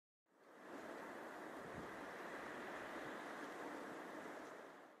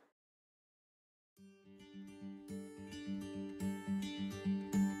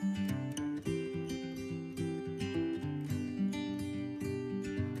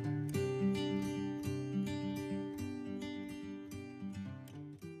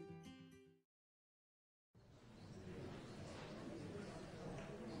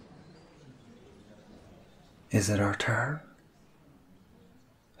Is it our turn?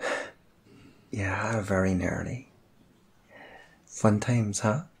 Yeah, very nearly. Fun times,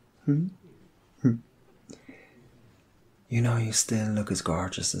 huh? You know you still look as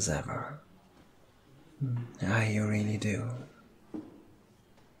gorgeous as ever. Ah, you really do.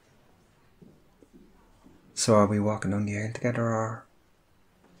 So are we walking down the aisle together, or...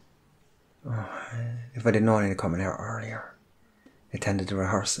 Oh, if I didn't know anything coming out earlier, attended the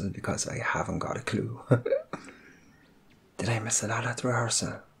rehearsal because I haven't got a clue. Did I miss a lot at the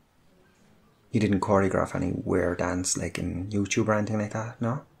rehearsal? You didn't choreograph any weird dance like in YouTube or anything like that,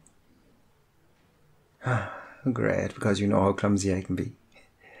 no? Great, because you know how clumsy I can be.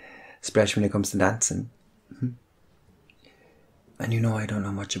 Especially when it comes to dancing. And you know I don't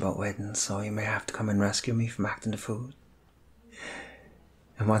know much about weddings, so you may have to come and rescue me from acting the fool.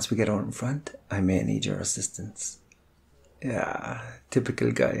 And once we get out in front, I may need your assistance. Yeah,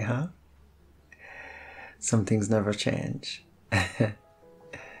 typical guy, huh? Some things never change.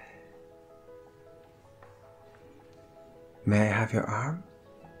 May I have your arm?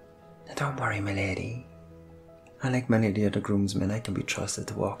 Don't worry, my lady. Unlike many of the other groomsmen, I can be trusted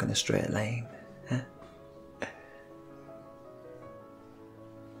to walk in a straight line. Huh?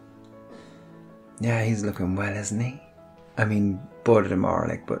 Yeah, he's looking well, isn't he? I mean, both of them are,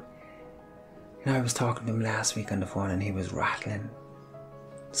 like, but... You know, I was talking to him last week on the phone and he was rattling.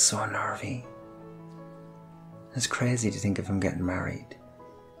 So nervy. It's crazy to think of him getting married.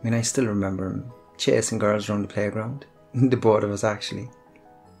 I mean, I still remember him chasing girls around the playground. The both of us, actually.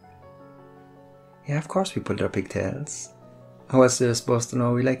 Yeah, of course we pulled our pigtails. How else are they supposed to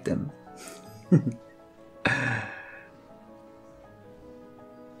know we liked them? It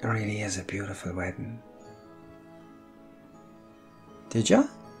really is a beautiful wedding. Did ya?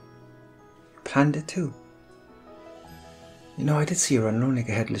 Planned it too? You know, I did see you running around like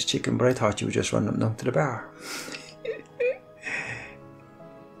a headless chicken, but I thought you were just running down to the bar.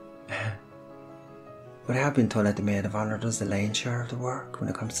 But I have been told that the maid of honour does the lion's share of the work when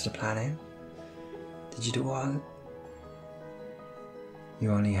it comes to the planning. Did you do all?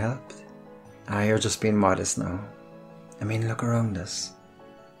 You only helped? Ah, you're just being modest now. I mean, look around us.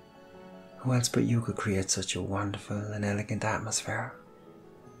 Who else but you could create such a wonderful and elegant atmosphere?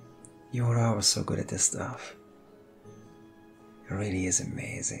 You were always so good at this stuff. It really is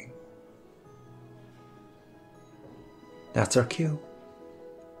amazing. That's our cue.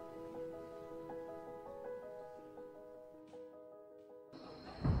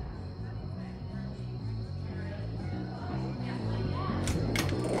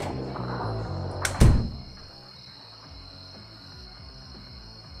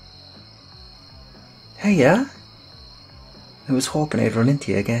 Hey, yeah? I was hoping I'd run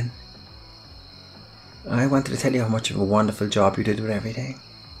into you again. I wanted to tell you how much of a wonderful job you did with everything.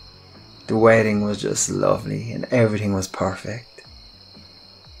 The wedding was just lovely and everything was perfect.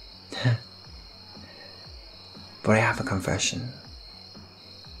 But I have a confession.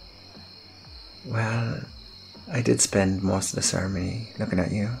 Well, I did spend most of the ceremony looking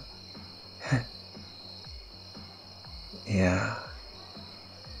at you. Yeah.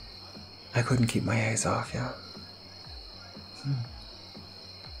 I couldn't keep my eyes off you.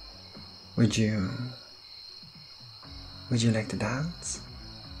 Would you like to dance?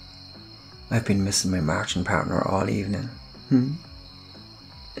 I've been missing my marching partner all evening.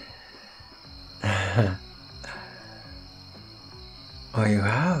 Oh, you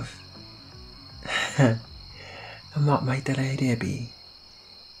have? And what might that idea be?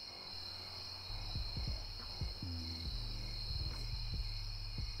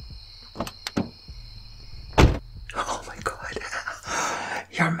 Oh my God.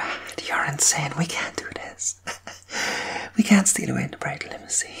 You're mad. You're insane. We can't do this. We can't steal away in the bridal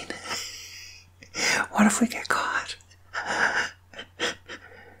limousine. What if we get caught?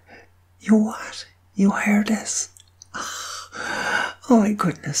 You what? You hired this? Oh my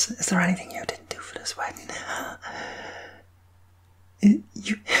goodness. Is there anything you didn't do for this wedding?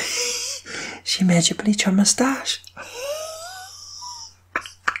 She made you bleach your moustache.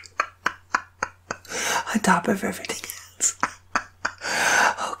 On top of everything else.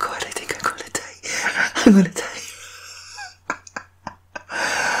 Oh God, I think I'm gonna die. I'm gonna die.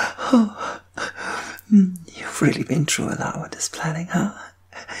 Oh, you've really been through a lot with this planning, huh?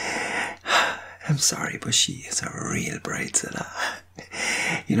 I'm sorry, but she is a real bridezilla.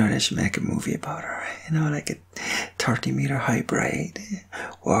 You know, they should make a movie about her. You know, like a 30-meter high bride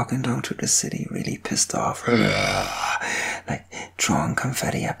walking down through the city, really pissed off. Like throwing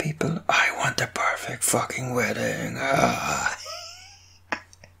confetti at people. I want the perfect fucking wedding.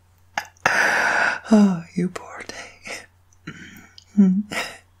 Oh, you poor thing.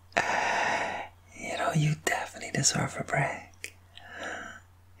 You know, you definitely deserve a break.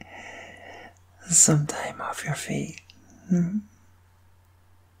 Some time off your feet.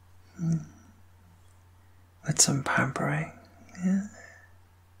 With some pampering. Yeah.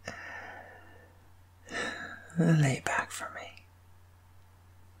 Lay back for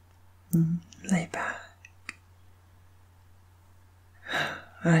me. Lay back.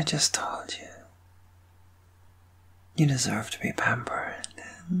 I just told you. You deserve to be pampered.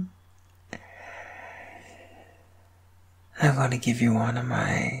 I'm going to give you one of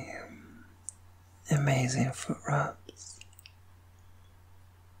my amazing foot rubs.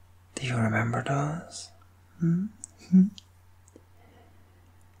 Do you remember those?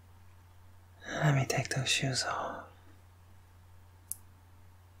 Let me take those shoes off.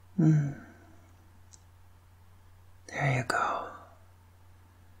 There you go.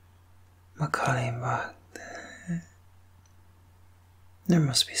 Macaulay butt. They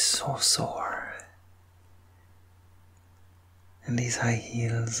must be so sore. And these high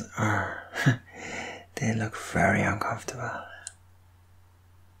heels are, they look very uncomfortable.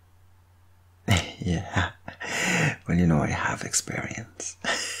 Yeah, well, you know, I have experience.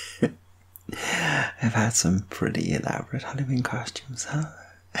 I've had some pretty elaborate Halloween costumes, huh?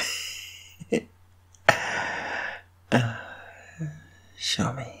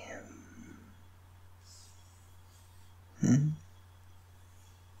 Show me.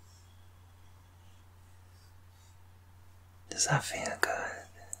 Does that feel good?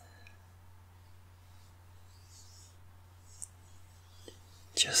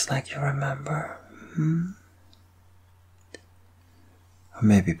 Just like you remember? Or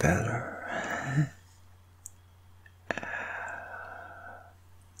maybe better.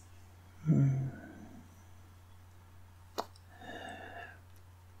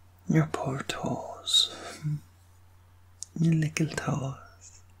 Your poor toes. Your little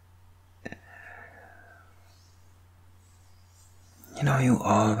toes. You know, you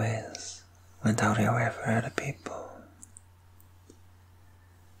always went out of your way for other people.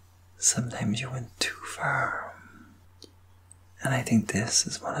 Sometimes you went too far. And I think this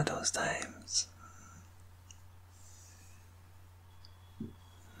is one of those times.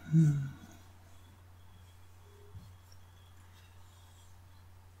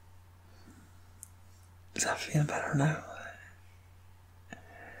 Does that feel better now?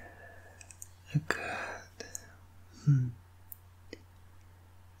 Good.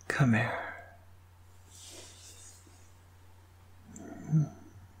 Come here.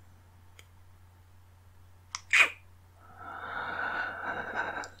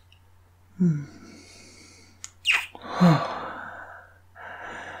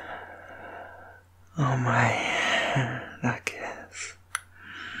 Oh my, that kiss.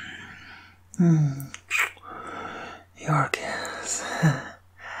 Your kiss.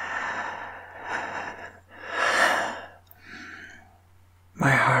 My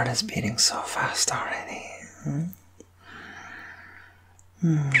heart is beating so fast already.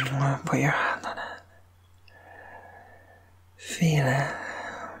 Put your hand on it. Feel it.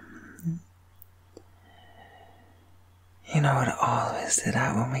 You know, it always did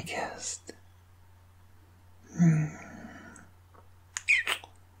that when we kissed.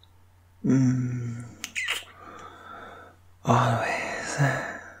 Always.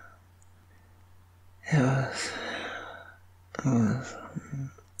 It was.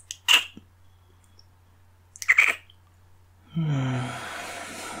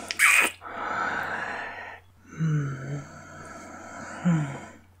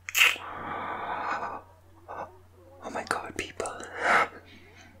 Oh my God, people.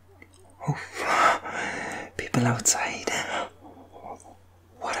 People outside.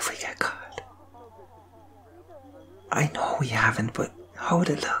 What if we get caught? I know we haven't, but how would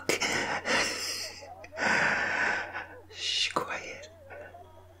it look? Shh, quiet.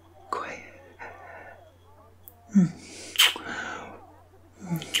 Quiet.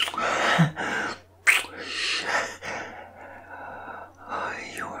 Oh,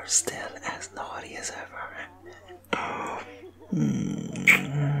 you are still as naughty as ever.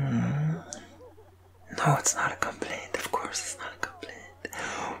 No, it's not a complaint. Of course it's not a complaint.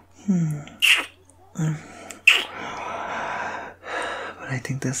 But I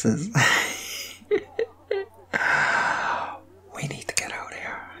think this is... We need to get out of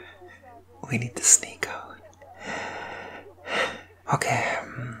here. We need to sneak out. Okay,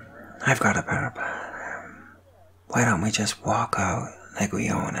 I've got a better plan. Why don't we just walk out like we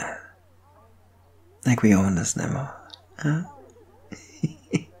own it? Like we own this limo, huh?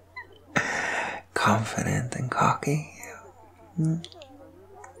 Confident and cocky.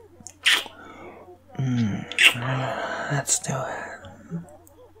 Let's do it.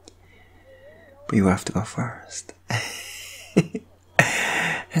 But you have to go first.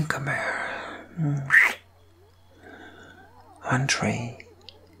 And come here. On 3.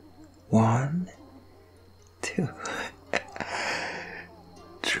 1, 2,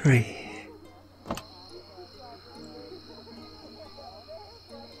 3.